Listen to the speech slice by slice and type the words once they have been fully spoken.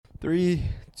3,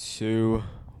 2,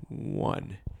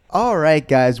 1. All right,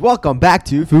 guys, welcome back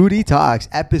to Foodie Talks,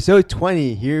 episode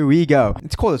 20. Here we go.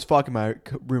 It's cold as fuck in my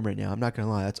room right now. I'm not gonna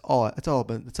lie. That's all. That's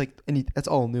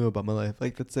all new about my life.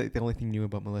 Like that's like the only thing new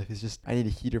about my life is just I need a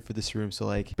heater for this room. So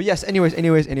like, but yes. Anyways,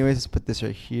 let's put this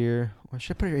right here. Or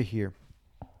should I put it right here?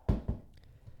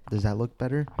 Does that look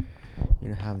better? You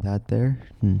know, have that there.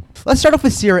 Let's start off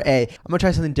with Serie A. I'm gonna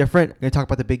try something different. I'm gonna talk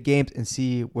about the big games and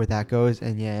see where that goes.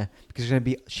 And yeah, because there's gonna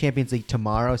be Champions League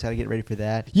tomorrow, so I gotta get ready for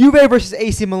that. Juve versus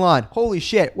AC Milan. Holy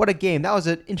shit, what a game! That was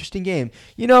an interesting game.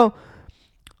 You know,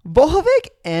 Volhovic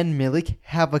and Milik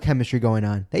have a chemistry going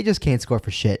on. They just can't score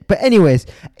for shit. But anyways,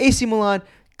 AC Milan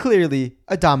clearly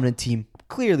a dominant team.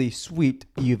 Clearly swept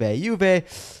Juve. They're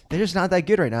just not that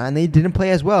good right now, and they didn't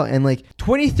play as well. And like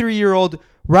 23-year-old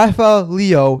Rafael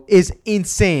Leo is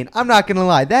insane. I'm not gonna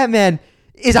lie, that man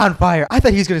is on fire. I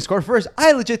thought he was gonna score first.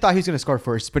 I legit thought he was gonna score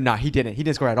first, but nah, he didn't. He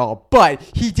didn't score at all. But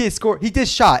he did score. He did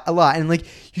shot a lot, and like,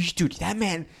 dude, that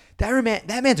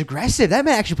man's aggressive. That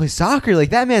man actually plays soccer. Like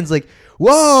that man's like,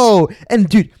 whoa. And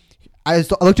dude, I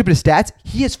looked up his stats.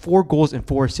 He has 4 goals and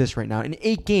 4 assists right now in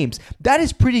 8 games. That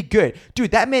is pretty good. Dude,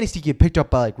 that man needs to get picked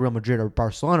up by like Real Madrid or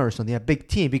Barcelona or something, a big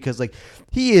team, because like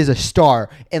he is a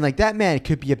star. And like that man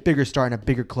could be a bigger star in a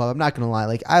bigger club. I'm not going to lie.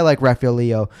 Like I like Rafael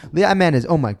Leo. That man is,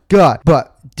 oh my God.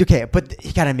 But okay, but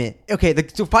you got to admit. Okay,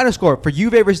 the final score for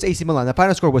Juve versus AC Milan. The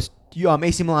final score was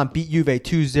AC Milan beat Juve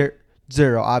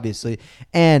 2-0, obviously.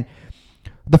 And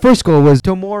the first goal was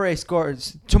Tomori scored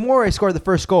the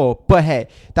first goal, but hey,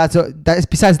 that's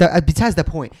besides the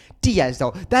point. Diaz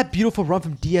though, that beautiful run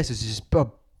from Diaz is just a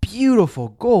beautiful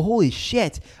goal. Holy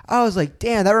shit! I was like,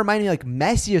 damn, that reminded me of like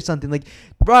Messi or something. Like,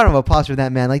 round of applause for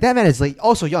that man. Like that man is like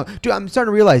also young, dude. I'm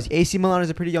starting to realize AC Milan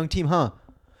is a pretty young team, huh?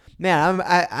 Man,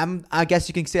 I guess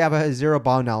you can say I have a zero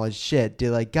ball knowledge. Shit,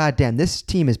 dude. Like, goddamn, this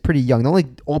team is pretty young. The only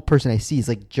old person I see is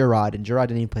like Gerard, and Gerard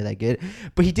didn't even play that good.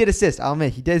 But he did assist. I'll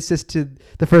admit, he did assist to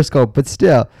the first goal. But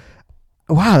still,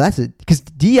 wow, because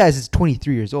Diaz is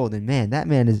 23 years old, and man, that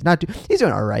man is not. He's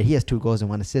doing all right. He has 2 goals and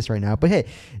 1 assist right now. But hey,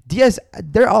 Diaz,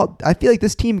 I feel like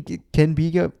this team can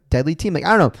be a deadly team. Like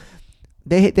I don't know.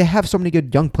 They have so many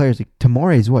good young players. Like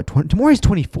Tomori's what? Tomori's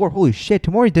 24. Holy shit.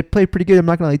 Tomori did play pretty good. I'm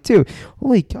not gonna lie too.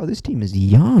 Holy cow, this team is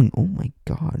young. Oh my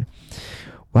God.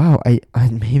 Wow.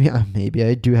 Maybe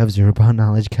I do have zero ball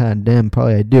knowledge. God damn,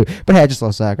 probably I do. But hey, I just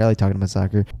love soccer. I like talking about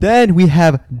soccer. Then we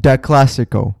have the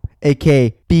klassiker,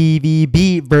 aka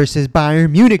BVB versus Bayern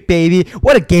Munich, baby.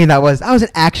 What a game that was. That was an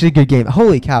actually good game.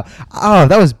 Holy cow. Oh,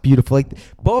 that was beautiful. Like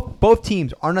both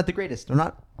teams are not the greatest.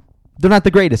 They're not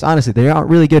the greatest, honestly. They aren't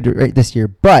really good right this year,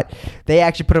 but they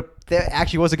actually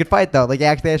was a good fight though. Like they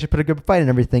actually put a good fight and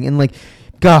everything. And like,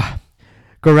 God,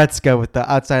 Goretzka with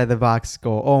the outside of the box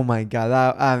goal. Oh my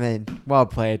God, well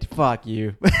played. Fuck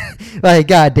you. Like,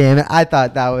 God damn it. I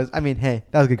thought that was. Hey,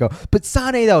 that was a good goal. But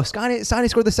Sané though, Sané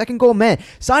scored the second goal. Man,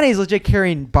 Sané is legit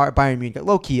carrying Bayern Munich.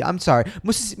 Low key, I'm sorry.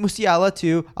 Musiala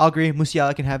too. I'll agree.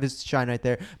 Musiala can have his shine right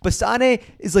there. But Sané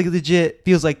is like legit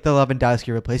feels like the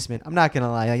Lewandowski replacement. I'm not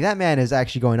gonna lie. Like that man is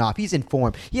actually going off. He's in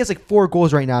form. He has like 4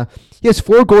 goals right now. He has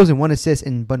 4 goals and 1 assist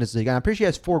in Bundesliga. And I'm pretty sure he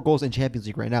has 4 goals in Champions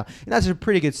League right now. And that's a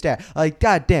pretty good stat. Like,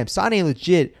 God damn, Sané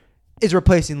legit is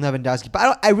replacing Lewandowski.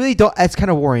 But I really don't. That's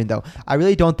kind of worrying though. I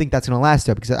really don't think that's gonna last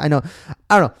though, because I don't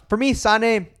know. For me,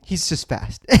 Sané, he's just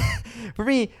fast. For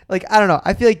me, like I don't know.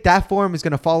 I feel like that form is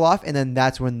gonna fall off, and then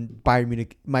that's when Bayern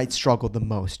Munich might struggle the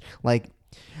most. Like,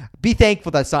 be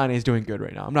thankful that Sané is doing good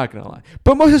right now. I'm not gonna lie.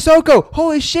 But Mosisoko,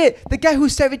 holy shit, the guy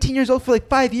who's 17 years old for like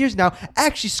 5 years now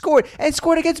actually scored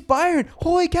against Bayern.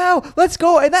 Holy cow, let's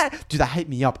go! And that hyped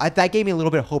me up. That gave me a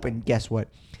little bit of hope. And guess what?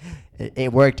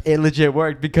 It worked. It legit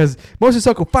worked because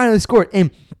Mosisoko finally scored. And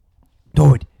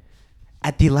dude,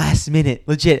 at the last minute,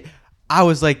 legit, I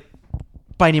was like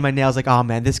biting my nails, like, oh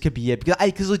man, this could be it.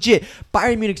 Because legit,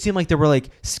 Bayern Munich seemed like they were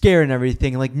like scared and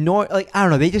everything. Like I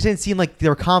don't know, they just didn't seem like they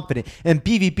were confident. And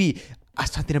BVB,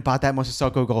 something about that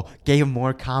Mosisoko goal gave him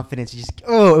more confidence. It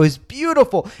was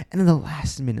beautiful. And then the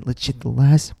last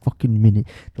fucking minute,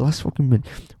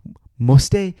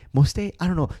 Moste, I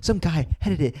don't know, some guy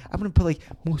headed it. I'm gonna put like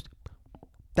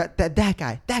that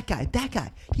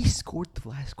guy. He scored the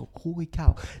last goal. Holy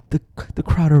cow! The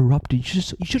crowd erupted. You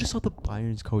should have saw the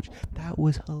Bayern's coach. That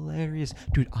was hilarious,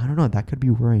 dude. I don't know. That could be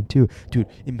worrying too, dude.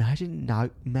 Imagine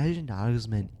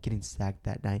Nagelsmann getting sacked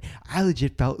that night. I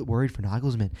legit felt worried for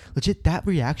Nagelsmann. Legit, that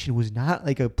reaction was not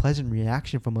like a pleasant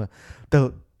reaction from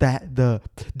the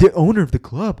owner of the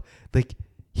club. Like,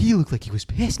 he looked like he was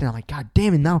pissed, and I'm like, God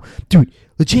damn it! Now, dude,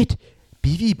 legit,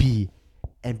 BVB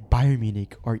and Bayern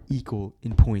Munich are equal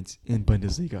in points in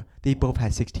Bundesliga. They both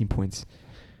had 16 points.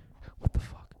 What the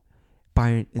fuck?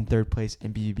 Bayern in third place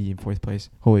and BVB in fourth place.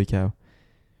 Holy cow.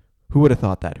 Who would have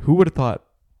thought that? Who would have thought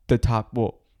the top,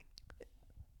 well,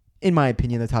 in my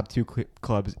opinion, the top two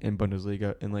clubs in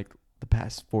Bundesliga in like the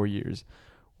past 4 years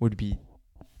would be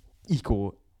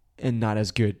equal and not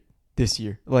as good this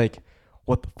year. Like,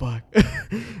 what the fuck?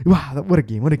 Wow, what a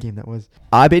game that was.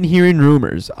 I've been hearing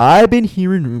rumors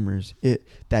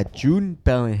that Jude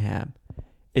Bellingham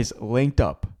is linked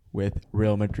up with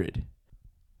Real Madrid.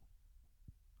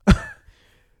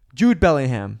 Jude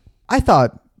Bellingham. I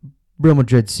thought Real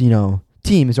Madrid's,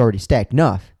 team is already stacked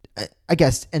enough. I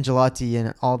guess Ancelotti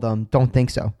and all of them don't think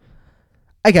so.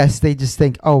 I guess they just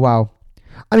think, oh, wow.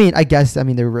 They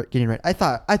were getting right. I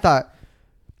thought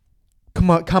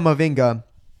Camavinga,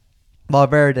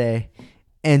 Valverde,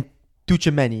 and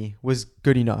Tchouaméni was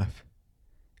good enough.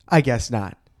 I guess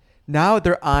not. Now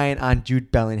they're eyeing on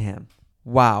Jude Bellingham.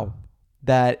 Wow.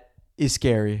 That is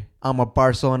scary. I'm a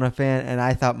Barcelona fan, and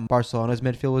I thought Barcelona's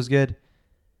midfield was good.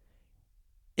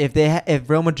 If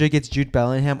Real Madrid gets Jude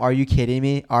Bellingham, are you kidding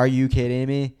me?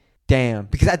 Damn.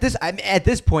 Because at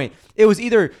this point, it was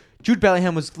either Jude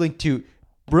Bellingham was linked to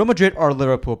Real Madrid or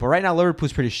Liverpool. But right now,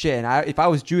 Liverpool's pretty shit. And if I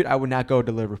was Jude, I would not go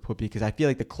to Liverpool because I feel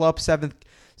like the club's seventh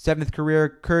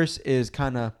season curse is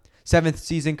kind of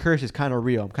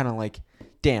real. I'm kind of like,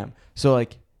 damn. So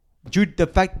like, Jude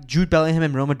Bellingham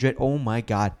and Real Madrid. Oh my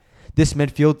god, this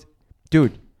midfield,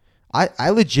 dude. I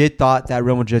legit thought that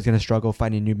Real Madrid is going to struggle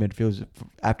finding new midfielders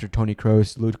after Toni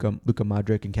Kroos, Luka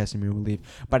Modric, and Casemiro will leave.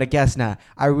 But I guess not.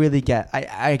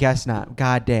 I guess not.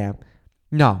 God damn.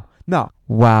 No.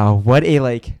 Wow. What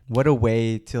a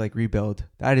way to rebuild.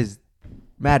 That is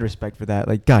mad respect for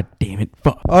that. God damn it.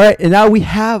 Fuck. All right. And now we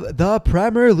have the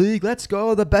Premier League. Let's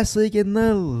go. The best league in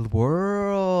the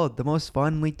world. The most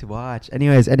fun league to watch.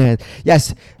 Anyways.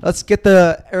 Yes. Let's get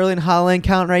the Erling Haaland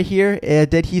count right here.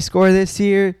 Did he score this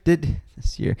year? Did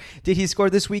he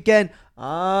score this weekend?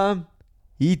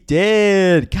 He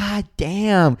did. God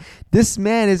damn. This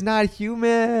man is not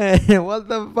human. What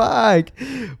the fuck?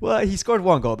 Well, he scored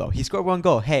one goal, though.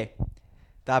 Hey,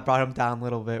 that brought him down a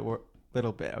little bit.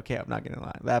 Okay, I'm not gonna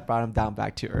lie. That brought him down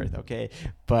back to earth, okay?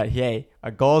 But hey, a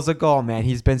goal is a goal, man.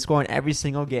 He's been scoring every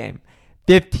single game.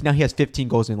 15. Now he has 15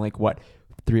 goals and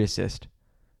 3 assists.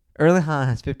 Erling Haaland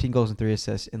has 15 goals and 3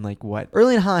 assists in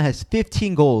Erling Haaland has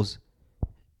 15 goals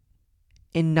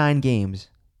in 9 games.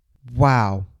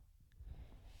 Wow.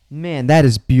 Man, that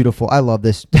is beautiful. I love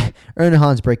this. Erling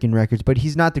Haaland's breaking records, but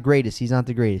he's not the greatest. He's on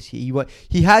the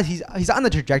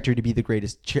trajectory to be the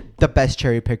greatest, the best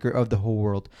cherry picker of the whole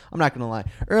world. I'm not gonna lie.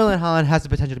 Erling Haaland has the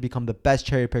potential to become the best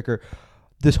cherry picker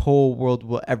this whole world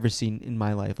will ever see in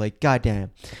my life.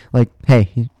 Goddamn.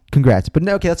 Hey, congrats. But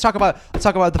no, okay, let's talk about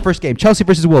the first game. Chelsea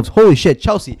versus Wolves. Holy shit,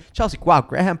 Chelsea. Wow,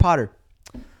 Graham Potter.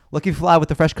 Looking fly with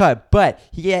the fresh cut, but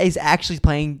he's actually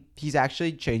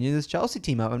changing this Chelsea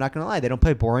team up. I'm not gonna lie, they don't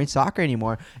play boring soccer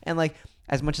anymore. And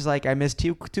as much as I miss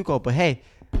Tuchel, but hey,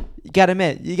 you gotta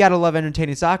admit, you gotta love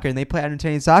entertaining soccer, and they play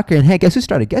entertaining soccer. And hey, guess who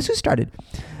started?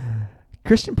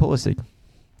 Christian Pulisic.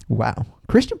 Wow,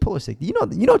 Christian Pulisic. You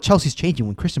know Chelsea's changing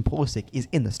when Christian Pulisic is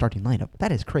in the starting lineup.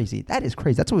 That is crazy. That's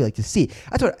what we like to see.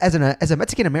 That's what as a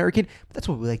Mexican American, that's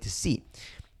what we like to see.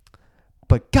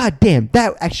 But goddamn,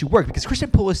 that actually worked because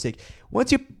Christian Pulisic,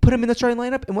 once you put him in the starting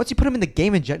lineup and once you put him in the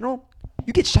game in general,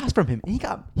 you get shots from him, and he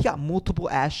got multiple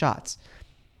ass shots.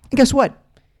 And guess what?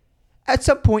 At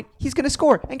some point, he's gonna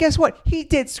score. And guess what? He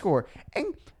did score. And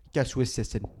guess who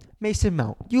assisted? Mason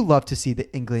Mount. You love to see the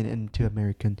England into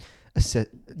American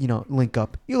link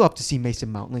up. You love to see Mason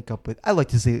Mount link up with. I like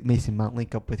to see Mason Mount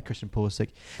link up with Christian Pulisic.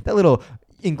 That little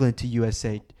England to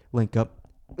USA link up.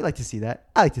 We like to see that.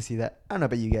 I like to see that. I don't know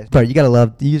about you guys, but you gotta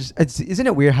love. Isn't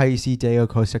it weird how you see Diego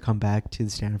Costa come back to the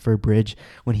Stamford Bridge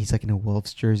when he's in a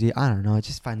Wolves jersey? I don't know.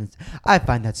 I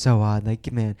find that so odd.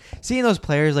 Man, seeing those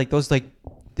players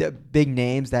the big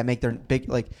names that make their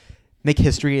make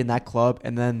history in that club,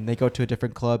 and then they go to a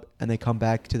different club and they come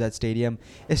back to that stadium.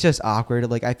 It's just awkward. I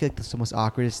feel like that's the most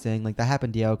awkwardest thing. That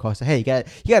happened to Diego Costa. Hey, you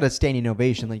got a standing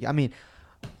ovation.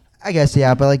 I guess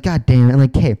yeah, but god damn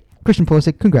it. Hey. Christian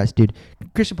Pulisic, congrats, dude.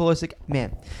 Christian Pulisic,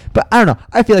 man. But I don't know.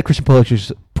 I feel like Christian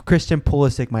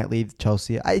Pulisic might leave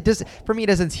Chelsea. For me,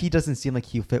 he doesn't seem like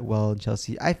he'll fit well in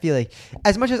Chelsea. I feel like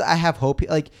as much as I have hope,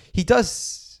 he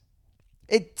does.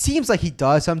 It seems like he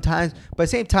does sometimes, but at the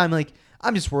same time,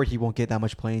 I'm just worried he won't get that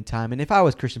much playing time. And if I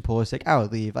was Christian Pulisic, I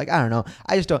would leave. I don't know.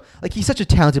 I just don't. He's such a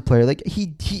talented player.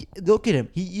 He look at him.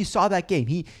 You saw that game.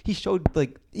 He showed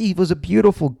It was a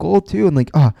beautiful goal too,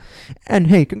 and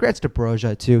hey, congrats to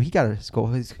Broja too. He got his goal.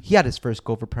 He had his first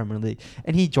goal for Premier League,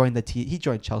 and he joined He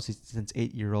joined Chelsea since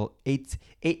 8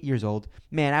 years old.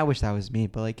 Man, I wish that was me,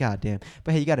 but goddamn.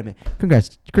 But hey, you got to admit,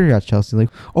 congrats Chelsea.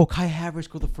 Kai Havertz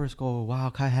scored the first goal. Wow,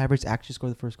 Kai Havertz actually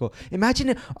scored the first goal. Imagine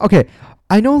it. Okay,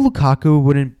 I know Lukaku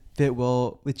wouldn't fit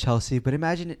well with Chelsea, but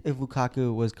imagine if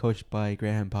Lukaku was coached by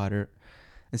Graham Potter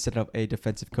instead of a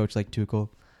defensive coach like Tuchel.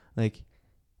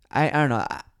 I don't know.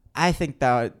 I think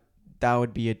that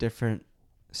would be a different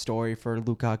story for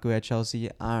Lukaku at Chelsea.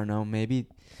 I don't know. Maybe.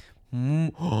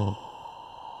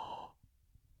 Oh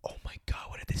my God!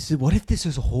 What if this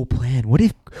was a whole plan? What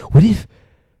if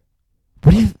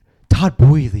Todd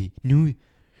Boehly knew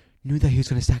that he was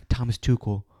going to sack Thomas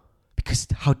Tuchel because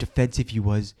how defensive he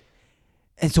was,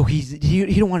 and so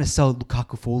he don't want to sell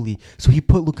Lukaku fully, so he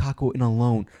put Lukaku in a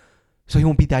loan, so he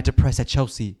won't be that depressed at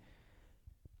Chelsea.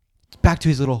 Back to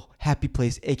his little happy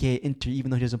place, aka Inter,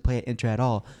 even though he doesn't play at Inter at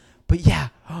all. But yeah,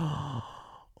 oh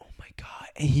my God!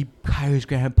 And he hires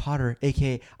Graham Potter,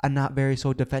 aka a not very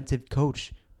so defensive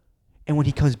coach. And when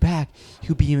he comes back,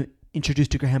 he'll be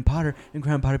introduced to Graham Potter, and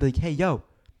Graham Potter will be like, "Hey, yo,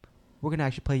 we're gonna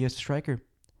actually play you as a striker."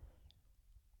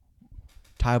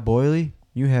 Todd Boehly,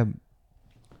 you have.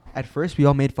 At first, we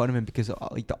all made fun of him because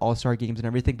of the All-Star games and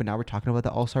everything, but now we're talking about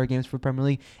the All-Star games for Premier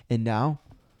League, and now.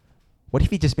 What if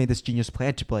he just made this genius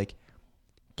plan to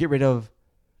get rid of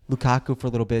Lukaku for a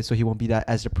little bit so he won't be that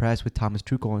as depressed with Thomas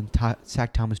Tuchel and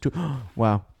sack Thomas Tuchel?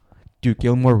 Wow. Dude,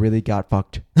 Gilmore really got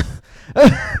fucked.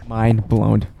 Mind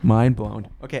blown.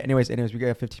 Okay, anyways, we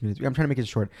got 15 minutes. I'm trying to make it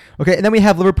short. Okay, and then we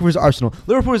have Liverpool versus Arsenal.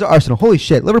 Holy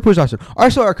shit. Liverpool versus Arsenal.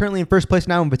 Arsenal are currently in first place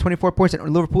now with 24 points, and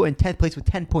Liverpool in 10th place with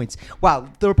 10 points. Wow,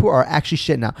 Liverpool are actually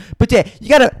shit now. But yeah,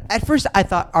 at first I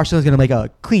thought Arsenal was going to make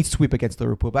a clean sweep against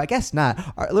Liverpool, but I guess not.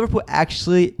 Liverpool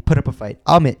actually put up a fight.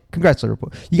 I'll admit, congrats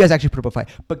Liverpool. You guys actually put up a fight.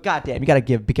 But goddamn, you got to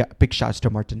give big shots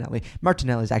to Martinelli.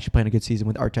 Martinelli is actually playing a good season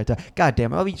with Arteta.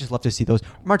 Goddamn, we just love to see those.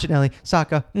 Martinelli,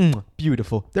 Saka,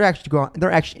 beautiful. They're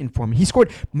actually in form.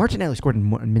 Martinelli scored in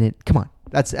 1 minute. Come on.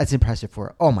 That's impressive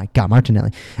for. Oh my God,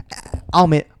 Martinelli. I'll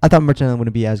admit, I thought Martinelli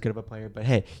wouldn't be as good of a player, but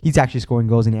hey, he's actually scoring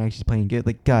goals and he's actually playing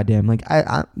good. Goddamn,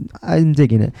 I'm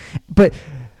digging it. But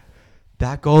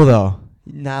that goal though.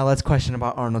 Now let's question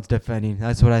about Arnold's defending.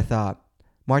 That's what I thought.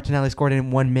 Martinelli scored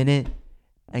in 1 minute,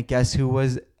 and guess who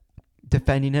was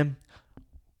defending him?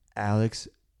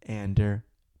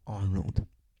 Alexander-Arnold.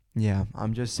 Yeah,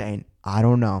 I'm just saying. I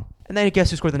don't know. And then guess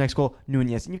who scored the next goal?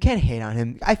 Nunez. And you can't hate on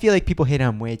him. I feel like people hate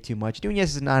on him way too much.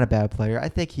 Nunez is not a bad player. I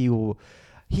think he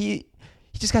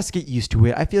just has to get used to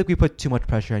it. I feel like we put too much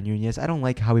pressure on Nunez. I don't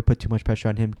like how we put too much pressure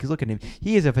on him because look at him.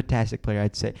 He is a fantastic player,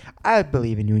 I'd say. I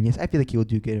believe in Nunez. I feel like he will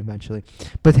do good eventually.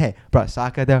 But hey, bro,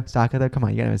 Saka though. Come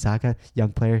on, you got him. Saka,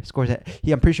 young player, scores at.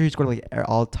 I'm pretty sure he scored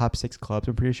all top 6 clubs.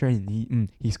 I'm pretty sure, and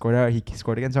he scored out. He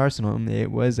scored against Arsenal.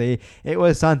 It was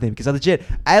something because I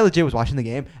legit was watching the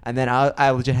game, and then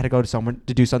I legit had to go to someone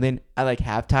to do something at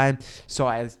halftime. So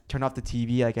I turned off the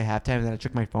TV at halftime, and then I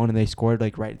took my phone, and they scored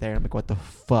right there. I'm like, what the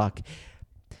fuck?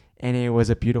 And it was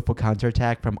a beautiful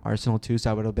counterattack from Arsenal too, so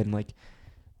I would have been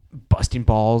busting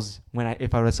balls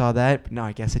if I would have saw that. But no,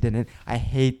 I guess I didn't. I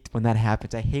hate when that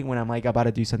happens. I hate when I'm about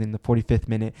to do something in the 45th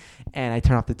minute and I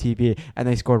turn off the TV and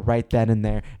they scored right then and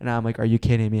there. And I'm like, are you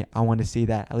kidding me? I want to see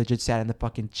that. I legit sat in the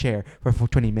fucking chair for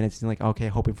 20 minutes and okay,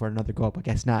 hoping for another goal, but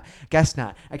guess not.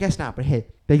 But hey,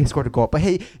 they scored a goal. But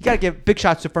hey, you gotta give big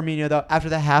shots to Firmino though. After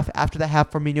the half,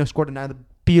 Firmino scored another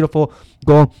beautiful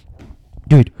goal,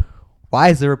 dude. Why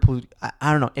is Liverpool?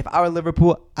 I don't know. If I were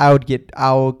Liverpool, I'll keep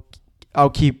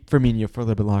Firmino for a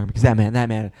little bit longer because that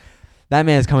man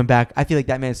is coming back. I feel like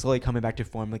that man is slowly coming back to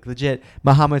form. Legit,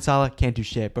 Mohamed Salah can't do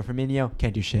shit, but Firmino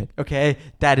can't do shit. Okay,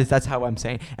 that's how I'm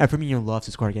saying. And Firmino loves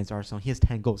to score against Arsenal. He has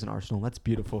 10 goals in Arsenal. That's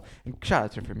beautiful. And shout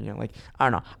out to Firmino. I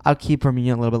don't know. I'll keep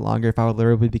Firmino a little bit longer if I were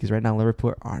Liverpool because right now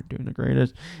Liverpool aren't doing the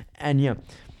greatest. And yeah.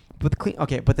 But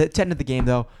the end of the game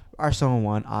though, Arsenal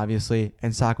won obviously,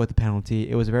 and Saka with the penalty.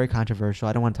 It was very controversial.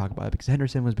 I don't want to talk about it because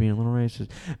Henderson was being a little racist.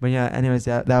 But yeah, anyways,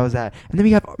 that was that. And then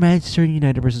we have Manchester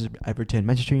United versus Everton.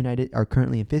 Manchester United are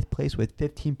currently in 5th place with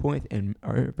 15 points, and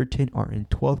Everton are in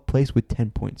 12th place with 10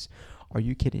 points. Are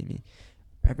you kidding me?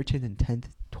 Everton in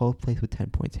 12th place with 10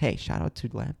 points. Hey, shout out to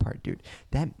Lampard, dude.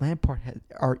 That Lampard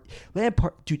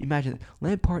dude. Imagine that.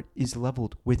 Lampard is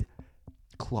leveled with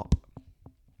Klopp.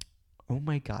 Oh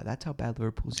my God, that's how bad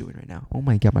Liverpool's doing right now. Oh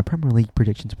my God, my Premier League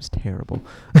predictions was terrible.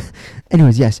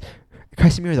 Anyways, yes.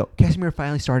 Casemiro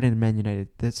finally started in Man United,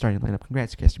 the starting lineup.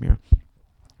 Congrats, Casemiro.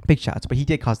 Big shots, but he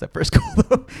did cause that first goal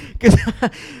though. Because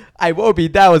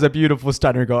that was a beautiful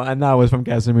stunner goal, and that was from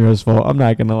Casemiro's fault. I'm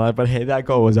not gonna lie, but hey, that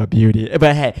goal was a beauty.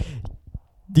 But hey,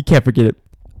 you can't forget it.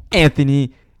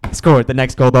 Anthony scored the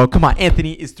next goal, though. Come on,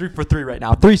 Anthony is 3 for 3 right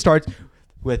now. 3 starts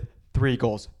with 3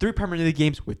 goals. 3 Premier League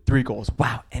games with 3 goals.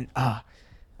 Wow. And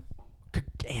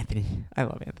Anthony, I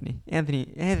love Anthony.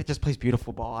 Anthony just plays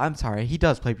beautiful ball. I'm sorry, he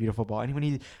does play beautiful ball, and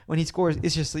when he scores,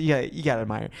 it's just you gotta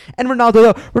admire. And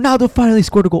Ronaldo finally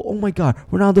scored a goal. Oh my God,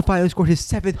 Ronaldo finally scored his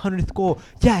 700th goal.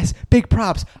 Yes, big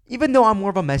props. Even though I'm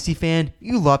more of a Messi fan,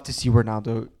 you love to see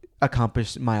Ronaldo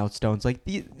accomplish milestones. Like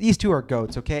these two are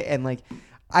goats, okay? And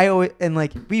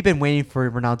we've been waiting for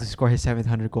Ronaldo to score his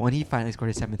 700th goal, and he finally scored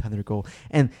his 700th goal.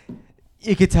 And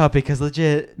you could tell because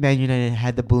legit Man United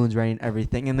had the balloons ready and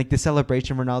everything, and the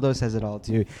celebration Ronaldo says it all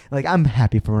too. I'm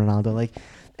happy for Ronaldo.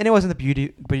 And it wasn't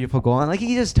the beautiful goal. And you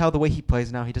can just tell the way he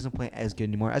plays now, he doesn't play as good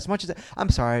anymore. As much as I'm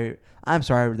sorry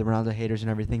with the Ronaldo haters and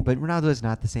everything, but Ronaldo is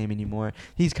not the same anymore.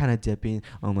 He's kind of dipping,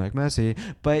 unlike Messi.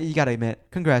 But you gotta admit,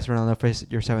 congrats Ronaldo for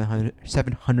your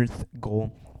 700th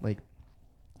goal.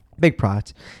 Big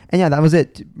props. And yeah, that was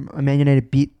it. Man United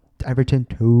beat Everton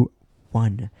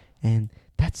 2-1, and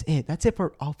that's it. That's it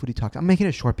for all Foodie Talks. I'm making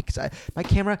it short because my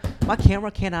camera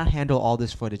cannot handle all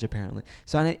this footage apparently.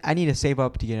 So I need to save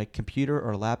up to get a computer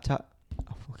or a laptop.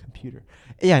 Computer.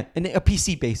 Yeah, and a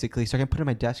PC basically, so I can put it on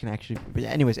my desk and actually. But yeah,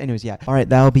 anyways, yeah. All right,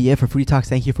 that'll be it for Foodie Talks.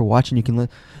 Thank you for watching. You can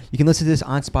listen to this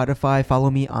on Spotify.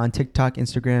 Follow me on TikTok,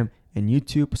 Instagram, and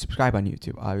YouTube. Subscribe on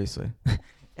YouTube, obviously.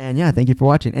 And yeah, thank you for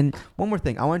watching. And one more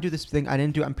thing, I want to do this thing.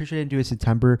 I'm pretty sure I didn't do it in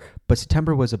September, but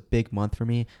September was a big month for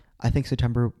me. I think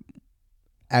September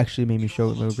actually made me show a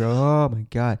little growth. Oh my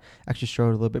God. Actually showed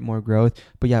a little bit more growth.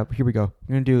 But yeah, here we go. I'm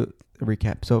going to do a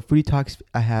recap. So Foodie Talks,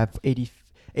 I have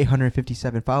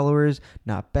 857 followers.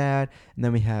 Not bad. And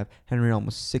then we have Henry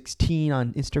almost 16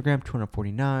 on Instagram,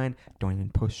 249. Don't even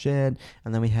post shit.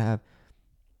 And then we have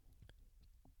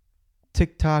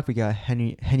TikTok. We got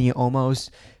Henry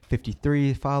almost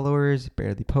 53 followers.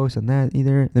 Barely post on that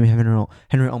either. Then we have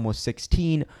Henry almost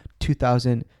 16,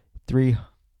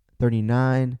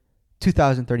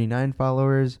 2,039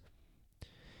 followers.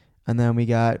 And then we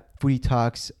got Foodie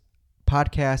Talks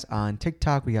podcast on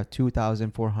TikTok. We got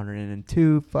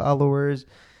 2,402 followers.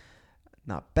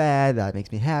 Not bad. That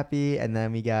makes me happy. And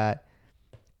then we got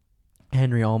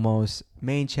Henry Almost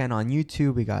main channel on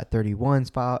YouTube. We got 31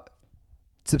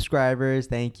 subscribers.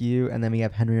 Thank you. And then we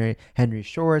have Henry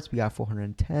Shorts. We got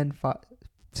 410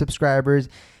 subscribers.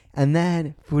 And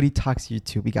then Foodie Talks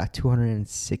YouTube. We got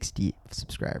 260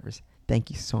 subscribers. Thank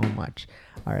you so much.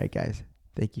 All right, guys.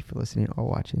 Thank you for listening or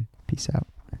watching. Peace out.